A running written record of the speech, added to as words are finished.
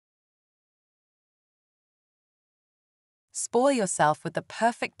Spoil yourself with the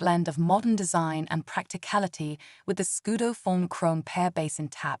perfect blend of modern design and practicality with the Scudo Forme Chrome Pair Basin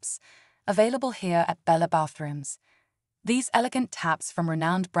taps, available here at Bella Bathrooms. These elegant taps from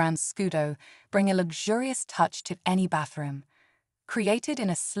renowned brand Scudo bring a luxurious touch to any bathroom. Created in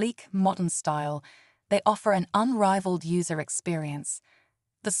a sleek, modern style, they offer an unrivaled user experience.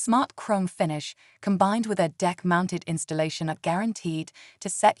 The smart chrome finish, combined with a deck-mounted installation, are guaranteed to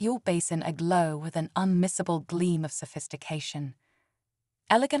set your basin aglow with an unmissable gleam of sophistication.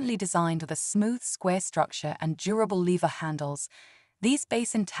 Elegantly designed with a smooth, square structure and durable lever handles, these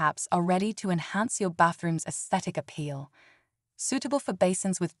basin taps are ready to enhance your bathroom's aesthetic appeal. Suitable for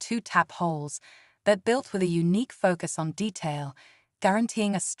basins with 2 tap holes, they're built with a unique focus on detail,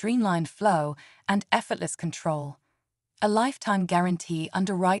 guaranteeing a streamlined flow and effortless control. A lifetime guarantee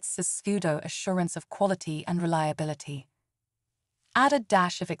underwrites the Scudo assurance of quality and reliability. Add a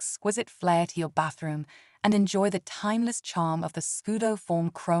dash of exquisite flair to your bathroom and enjoy the timeless charm of the Scudo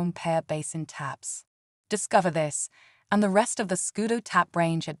Forme Chrome Pair Basin taps. Discover this and the rest of the Scudo tap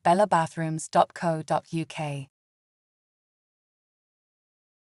range at bellabathrooms.co.uk.